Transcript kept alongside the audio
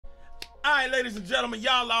All right, ladies and gentlemen,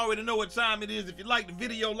 y'all already know what time it is. If you like the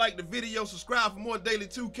video, subscribe for more daily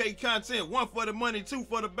 2K content. 1 for the money, 2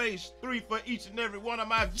 for the base, 3 for each and every one of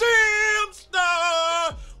my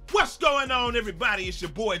Gemstars. What's going on, everybody? It's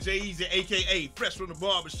your boy, Eazy, a.k.a. Fresh from the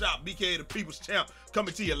Barbershop, BK the People's Champ,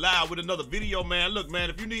 coming to you live with another video, man. Look,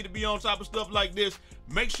 man, if you need to be on top of stuff like this,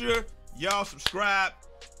 make sure y'all subscribe.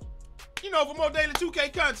 You know, for more daily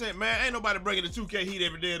 2K content, man. Ain't nobody bringing the 2K heat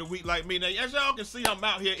every day of the week like me. Now, as y'all can see, I'm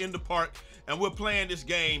out here in the park, and we're playing this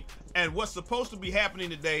game. And what's supposed to be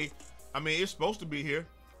happening today, I mean, it's supposed to be here,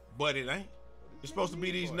 but it ain't. It's supposed to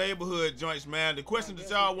be these neighborhood joints, man. The question that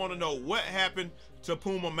y'all want to know, what happened to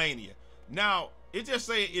Puma Mania? Now, it just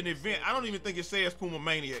say an event. I don't even think it says Puma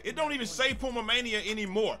Mania. It don't even say Puma Mania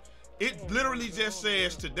anymore. It literally just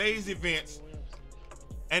says today's events,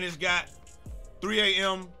 and it's got 3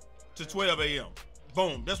 a.m. to 12 a.m.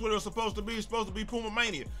 Boom. That's what it was supposed to be. It's supposed to be Puma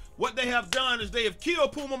Mania. What they have done is they have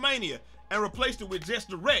killed Puma Mania and replaced it with just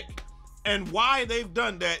the wreck. And why they've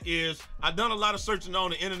done that is I've done a lot of searching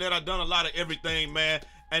on the internet. I've done a lot of everything, man.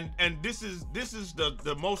 And this is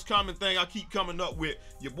the most common thing I keep coming up with.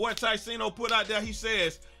 Your boy Ticino put out there, he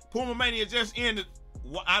says Puma Mania just ended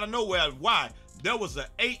out of nowhere. Why? There was an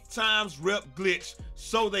 8 times rep glitch,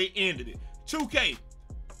 so they ended it. 2K.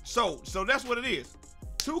 So that's what it is.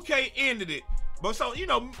 2K ended it. But so, you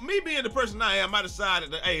know, me being the person I am, I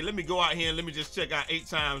decided that, hey, let me go out here and let me just check out 8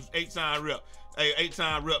 time rep. Hey, 8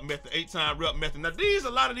 time rep method. Now,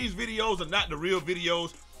 a lot of these videos are not the real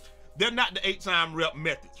videos. They're not the 8 time rep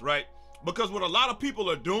methods, right? Because what a lot of people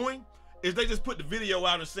are doing is they just put the video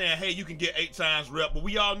out and saying, hey, you can get 8 times rep, but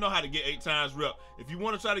we all know how to get 8 times rep. If you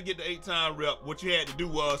want to try to get the 8 time rep, what you had to do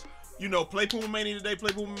was, you know, play Puma Mania today,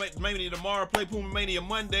 play Puma Mania tomorrow, play Puma Mania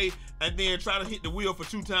Monday, and then try to hit the wheel for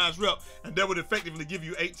 2 times rep, and that would effectively give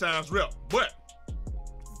you 8 times rep. But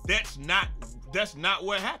that's not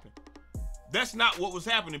what happened. That's not what was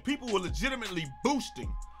happening. People were legitimately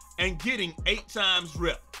boosting and getting 8 times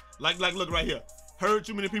rep. Like look right here. Heard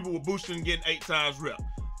too many people were boosting and getting 8 times rep.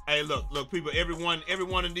 Hey, look, people, every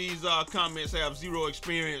one of these comments have 0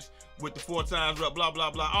 experience with the 4 times rep, blah, blah,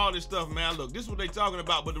 blah, all this stuff, man. Look, this is what they talking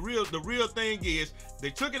about, but the real thing is they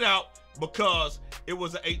took it out because it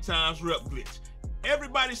was an 8 times rep glitch.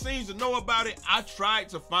 Everybody seems to know about it. I tried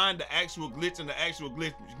to find the actual glitch and the actual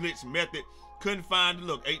glitch method. Couldn't find it.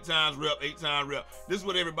 Look, 8 times rep, 8 times rep. This is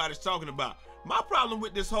what everybody's talking about. My problem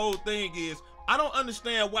with this whole thing is I don't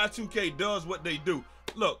understand why 2K does what they do.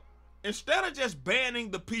 Look, instead of just banning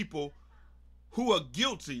the people who are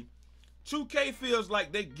guilty, 2K feels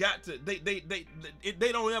like they got to,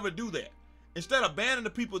 they don't ever do that. Instead of banning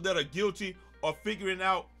the people that are guilty or figuring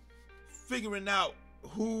out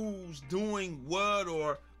who's doing what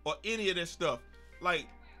or any of this stuff. Like,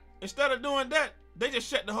 instead of doing that, they just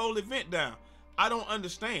shut the whole event down. I don't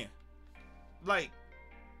understand. Like,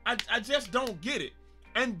 I just don't get it.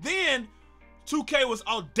 And then 2K was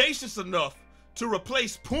audacious enough to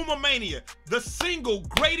replace Puma Mania, the single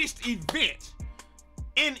greatest event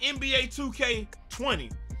in NBA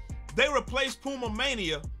 2K20. They replaced Puma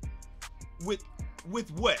Mania with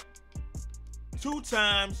what? 2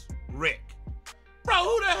 times wreck. Bro,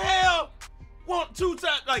 who the hell want 2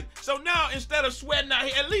 times? Like, so now instead of sweating out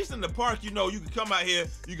here, at least in the park, you know, you can come out here,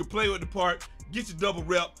 you can play with the park, get your double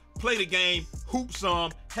rep, play the game, hoop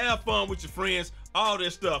some, have fun with your friends, all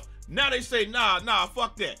that stuff. Now they say, nah,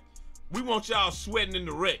 fuck that. We want y'all sweating in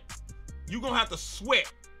the wreck. You're gonna have to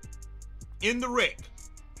sweat in the wreck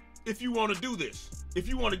if you want to do this, if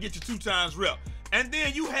you want to get your 2 times rep. And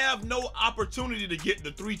then you have no opportunity to get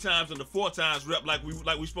the 3 times and the 4 times rep like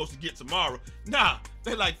we supposed to get tomorrow. Nah,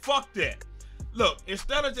 they like, fuck that. Look,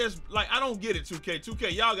 instead of just, like, I don't get it, 2K.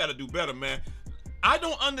 2K, y'all got to do better, man. I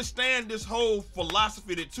don't understand this whole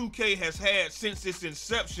philosophy that 2K has had since its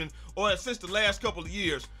inception or since the last couple of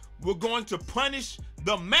years. We're going to punish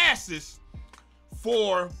the masses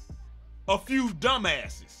for a few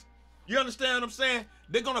dumbasses. You understand what I'm saying?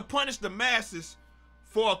 They're going to punish the masses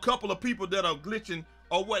for a couple of people that are glitching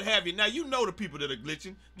or what have you. Now, you know the people that are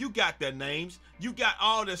glitching. You got their names. You got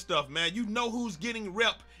all this stuff, man. You know who's getting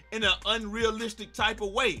rep in an unrealistic type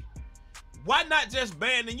of way. Why not just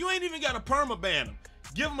ban them? You ain't even got to perma-ban them.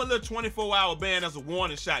 Give them a little 24-hour ban as a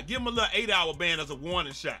warning shot. Give them a little 8-hour ban as a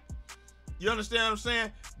warning shot. You understand what I'm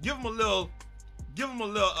saying? Give them a little,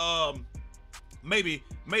 maybe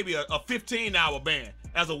a 15-hour ban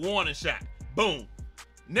as a warning shot. Boom.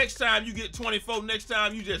 Next time you get 24, next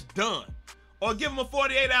time you just done. Or give them a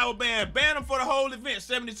 48-hour ban. Ban them for the whole event,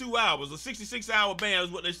 72 hours. A 66-hour ban is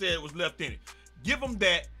what they said was left in it. Give them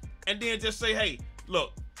that, and then just say, hey,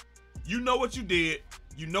 look, you know what you did.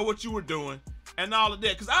 You know what you were doing. and all of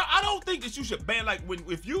that. Because I don't think that you should ban, like,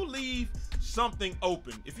 if you leave something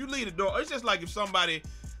open, if you leave the door, it's just like if somebody,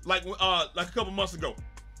 like a couple months ago,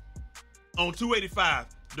 on 285,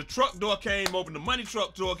 the truck door came open, the money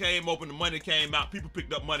truck door came open, the money came out, people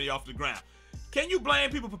picked up money off the ground. Can you blame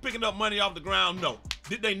people for picking up money off the ground? No.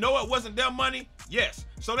 Did they know it wasn't their money? Yes.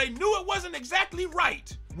 So they knew it wasn't exactly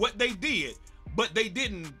right what they did, but they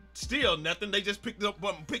didn't steal nothing. They just picked up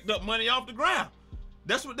money off the ground.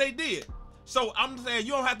 That's what they did. So I'm saying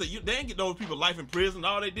you don't have to, they didn't get those people life in prison.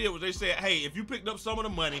 All they did was they said, hey, if you picked up some of the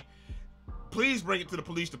money, please bring it to the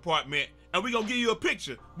police department and we're gonna give you a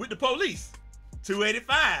picture with the police.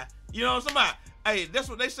 285. You know what I'm saying? Hey, that's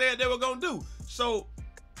what they said they were gonna do. So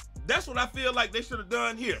that's what I feel like they should have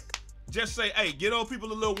done here. Just say, hey, get old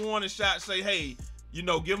people a little warning shot. Say, hey, you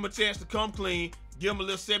know, give them a chance to come clean. Give them a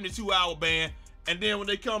little 72-hour ban. And then when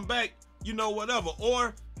they come back, you know, whatever.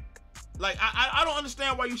 Or, like, I don't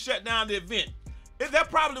understand why you shut down the event. There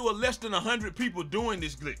probably were less than 100 people doing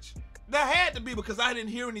this glitch. There had to be, because I didn't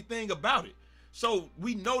hear anything about it. So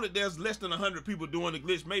we know that there's less than 100 people doing the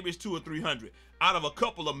glitch. Maybe it's 200 or 300 out of a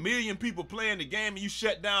couple of million people playing the game, and you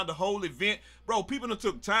shut down the whole event. Bro, people done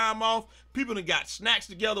took time off. People done got snacks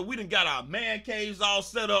together. We done got our man caves all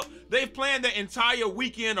set up. They've planned their entire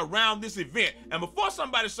weekend around this event. And before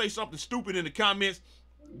somebody say something stupid in the comments,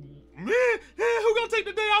 man, who gonna take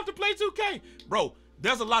the day off to play 2K? Bro,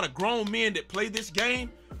 there's a lot of grown men that play this game.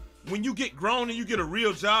 When you get grown and you get a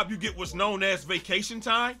real job, you get what's known as vacation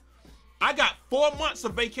time. I got 4 months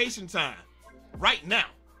of vacation time right now.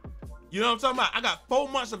 You know what I'm talking about? I got 4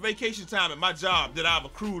 months of vacation time at my job that I've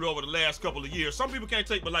accrued over the last couple of years. Some people can't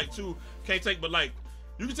take but like two, you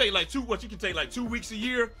can take like 2 weeks a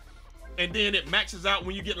year, and then it maxes out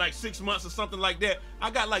when you get like 6 months or something like that.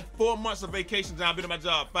 I got like 4 months of vacation time. I've been at my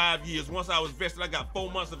job 5 years. Once I was vested, I got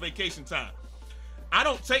 4 months of vacation time. I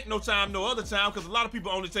don't take no time no other time, because a lot of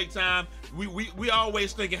people only take time. We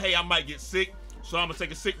always thinking, hey, I might get sick, so I'm gonna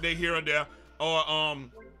take a sick day here and there, or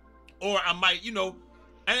I might, you know,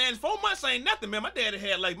 and 4 months ain't nothing, man. My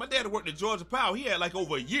dad worked at Georgia Power. He had like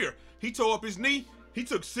over a year. He tore up his knee. He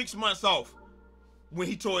took 6 months off when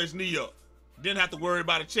he tore his knee up. Didn't have to worry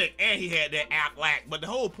about a check, and he had that act. But the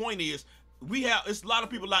whole point is, it's a lot of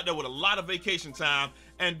people out there with a lot of vacation time,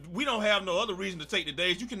 and we don't have no other reason to take the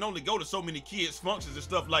days. You can only go to so many kids' functions and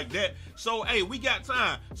stuff like that. So, hey, we got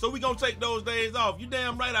time. So we gonna take those days off. You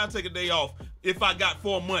damn right I'll take a day off if I got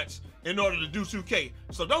 4 months in order to do 2K.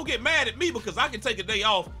 So don't get mad at me because I can take a day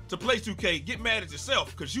off to play 2K. Get mad at yourself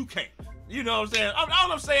because you can't. You know what I'm saying?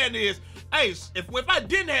 All I'm saying is, hey, if I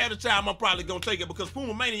didn't have the time, I'm probably gonna take it, because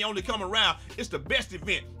Puma Mania only come around. It's the best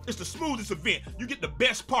event. It's the smoothest event. You get the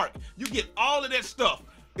best park. You get all of that stuff.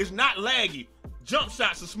 It's not laggy. Jump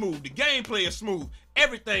shots are smooth. The gameplay is smooth.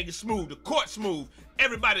 Everything is smooth. The court's smooth.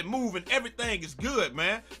 Everybody moving. Everything is good,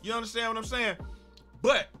 man. You understand what I'm saying?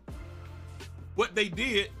 But what they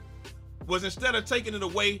did was, instead of taking it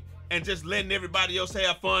away and just letting everybody else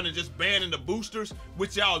have fun and just banning the boosters,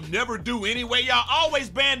 which y'all never do anyway. Y'all always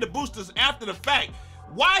ban the boosters after the fact.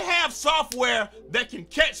 Why have software that can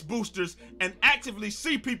catch boosters and actively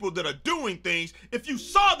see people that are doing things? If you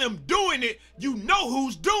saw them doing it, you know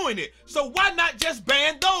who's doing it. So why not just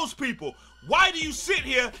ban those people? Why do you sit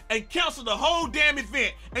here and cancel the whole damn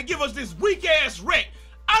event and give us this weak-ass wreck?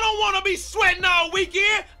 I don't want to be sweating all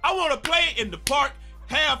weekend. I want to play it in the park,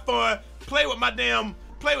 have fun, play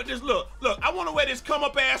with this. Look, I want to wear this come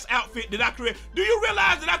up ass outfit that I created. Do you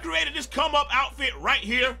realize that I created this come up outfit right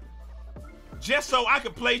here just so I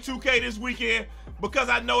could play 2K this weekend? Because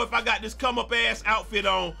I know if I got this come up ass outfit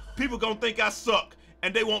on, people gonna think I suck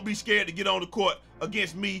and they won't be scared to get on the court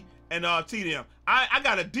against me and TDM. I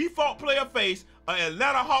got a default player face, an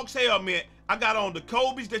Atlanta Hawks helmet. I got on the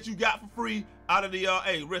Kobe's that you got for free out of the,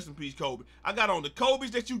 hey, rest in peace, Kobe. I got on the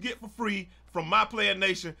Kobe's that you get for free from My Player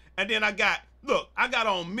Nation. And then I got, look, I got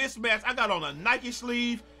on mismatch. I got on a Nike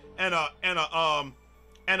sleeve and a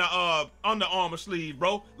Under Armour sleeve,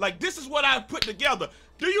 bro. Like, this is what I put together.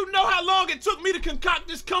 Do you know how long it took me to concoct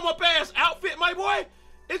this come up ass outfit, my boy?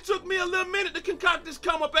 It took me a little minute to concoct this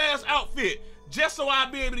come up ass outfit just so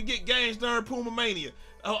I'd be able to get games during Puma Mania.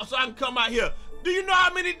 So I can come out here. Do you know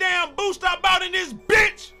how many damn boosts I bought in this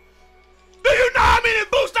bitch? Do you know how many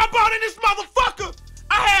boosts I bought in this motherfucker?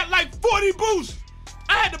 I had like 40 boosts.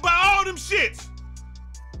 I had to buy all them shits.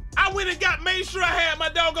 I went and made sure I had my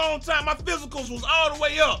doggone time. My physicals was all the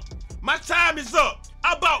way up. My time is up.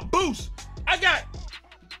 I bought boosts. I got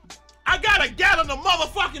a gallon of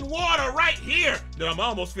motherfucking water right here that I'm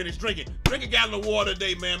almost finished drinking. Drink a gallon of water a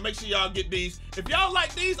day, man. Make sure y'all get these. If y'all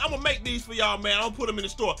like these, I'm gonna make these for y'all, man. I'm gonna put them in the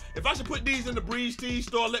store. If I should put these in the Breeze Tea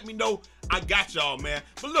store, let me know. I got y'all, man.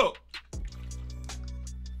 But look,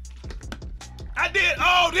 I did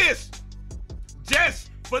all this just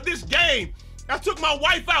for this game. I took my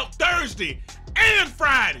wife out Thursday and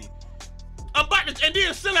Friday. I'm about to, and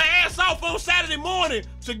then send her ass off on Saturday morning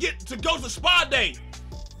to go to spa day.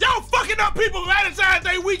 Y'all fucking up people Valentine's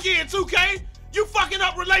Day weekend, 2K. You fucking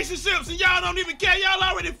up relationships and y'all don't even care. Y'all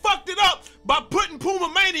already fucked it up by putting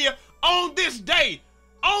Puma Mania on this day.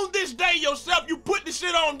 On this day yourself, you put the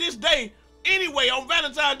shit on this day. Anyway, on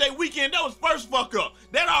Valentine's Day weekend, that was first fuck up.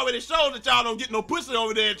 That already shows that y'all don't get no pussy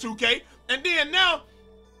over there at 2K. And then now,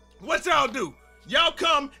 what y'all do? Y'all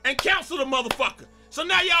come and cancel the motherfucker. So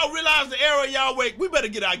now y'all realize the error y'all wait. We better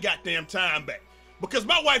get our goddamn time back. Because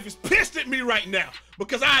my wife is pissed at me right now.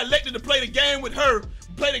 Because I elected to play the game with her,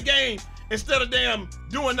 play the game instead of damn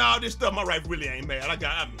doing all this stuff. My wife really ain't mad.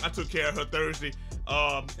 I took care of her Thursday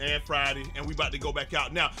and Friday, and we about to go back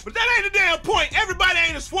out now. But that ain't the damn point. Everybody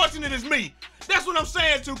ain't as fortunate as me. That's what I'm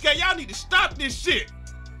saying, 2K. Y'all need to stop this shit.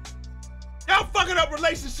 Y'all fucking up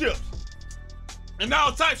relationships and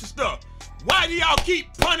all types of stuff. Why do y'all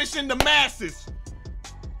keep punishing the masses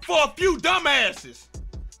for a few dumbasses?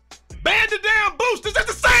 Ban the damn boosters. It's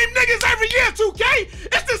the same niggas every year, 2K.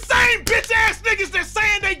 It's the same bitch ass niggas that's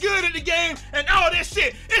saying they good at the game and all that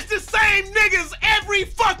shit. It's the same niggas every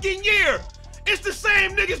fucking year. It's the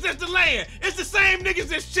same niggas that's delaying. It's the same niggas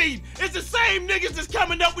that's cheating. It's the same niggas that's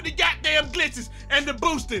coming up with the goddamn glitches and the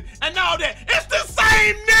boosting and all that. It's the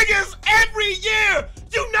same niggas every year.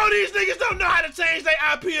 You know these niggas don't know how to change their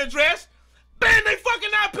IP address. Ban they fucking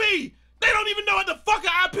IP. They don't even know what the fuck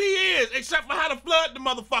an IP is except for how to flood the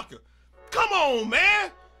motherfucker. Come on,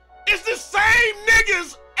 man. It's the same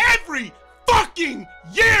niggas every fucking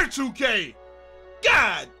year, 2K.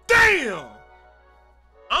 God damn.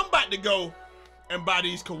 I'm about to go and buy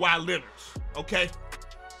these Kawhi Leonards, okay?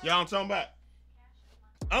 Y'all know what I'm talking about?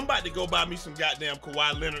 I'm about to go buy me some goddamn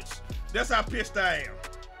Kawhi Leonards. That's how pissed I am.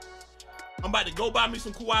 I'm about to go buy me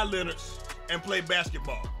some Kawhi Leonards and play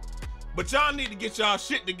basketball. But y'all need to get y'all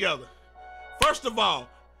shit together. First of all,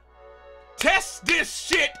 test this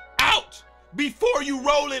shit out before you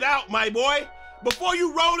roll it out, my boy. Before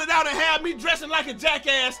you roll it out and have me dressing like a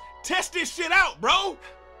jackass, test this shit out, bro.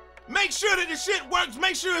 Make sure that the shit works.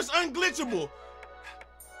 Make sure it's unglitchable.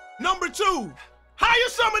 Number 2, hire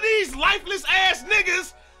some of these lifeless ass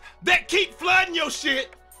niggas that keep flooding your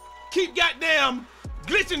shit, keep goddamn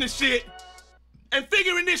glitching the shit, and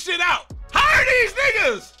figuring this shit out. Hire these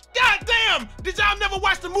niggas! Goddamn! Did y'all never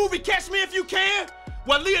watch the movie Catch Me If You Can?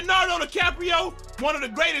 Where Leonardo DiCaprio, one of the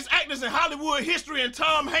greatest actors in Hollywood history, and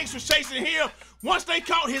Tom Hanks was chasing him. Once they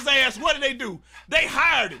caught his ass, what did they do? They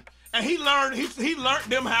hired him, and he learned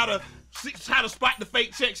them how to spot the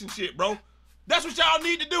fake checks and shit, bro. That's what y'all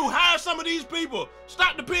need to do. Hire some of these people.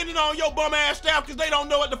 Stop depending on your bum ass staff because they don't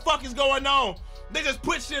know what the fuck is going on. They just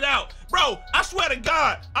put shit out. Bro, I swear to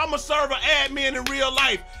God, I'm a server admin in real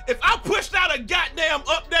life. If I pushed out a goddamn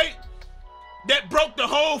update that broke the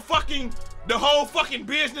whole fucking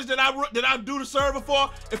business that I do the server for,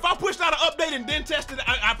 if I pushed out an update and then tested it,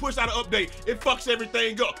 I pushed out an update, it fucks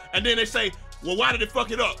everything up. And then they say, well, why did it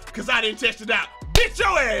fuck it up? Because I didn't test it out. Get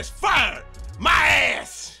your ass fired. My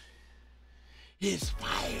ass is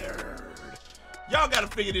fired. Y'all gotta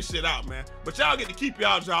figure this shit out, man. But y'all get to keep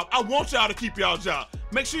y'all job. I want y'all to keep y'all job.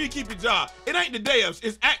 Make sure you keep your job. It ain't the devs,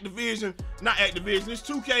 it's Activision, not Activision. It's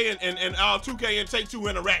 2K and 2K and Take-Two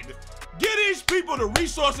Interactive. Give these people the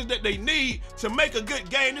resources that they need to make a good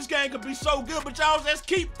game. This game could be so good, but y'all just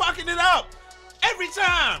keep fucking it up every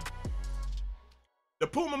time. The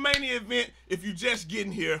Puma Mania event, if you just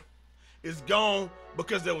getting here, is gone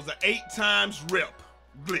because there was an 8 times rep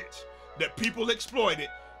glitch that people exploited.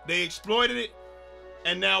 They exploited it,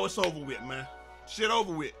 and now it's over with, man. Shit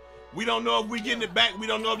over with. We don't know if we getting it back. We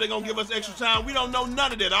don't know if they're gonna give us extra time. We don't know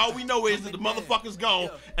none of that. All we know is that the motherfucker's gone,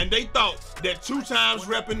 and they thought that 2 times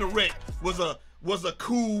rep in the wreck was a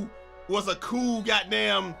cool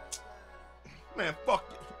goddamn, man, fuck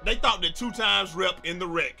it. They thought that 2 times rep in the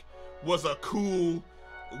wreck was a cool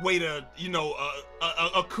way to, you know,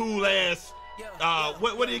 a cool ass,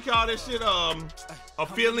 what do you call this shit? A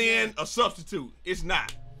fill-in, a substitute. It's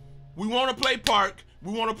not. We want to play Park.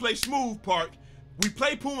 We want to play smooth Park. We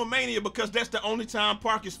play Puma Mania because that's the only time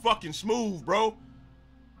Park is fucking smooth, bro.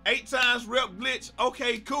 8 times rep glitch.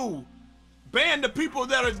 Okay, cool. Ban the people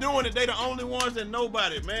that are doing it. They the only ones that know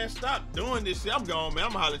about it, man. Stop doing this shit. I'm gone, man.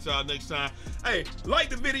 I'm gonna holler at y'all next time. Hey, like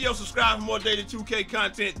the video, subscribe for more daily 2K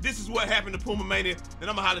content. This is what happened to Puma Mania, and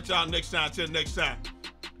I'm gonna holler at y'all next time. Till next time.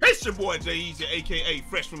 It's your boy Eazy, aka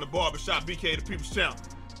Fresh from the Barbershop, BK the People's Champ.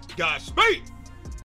 Godspeed.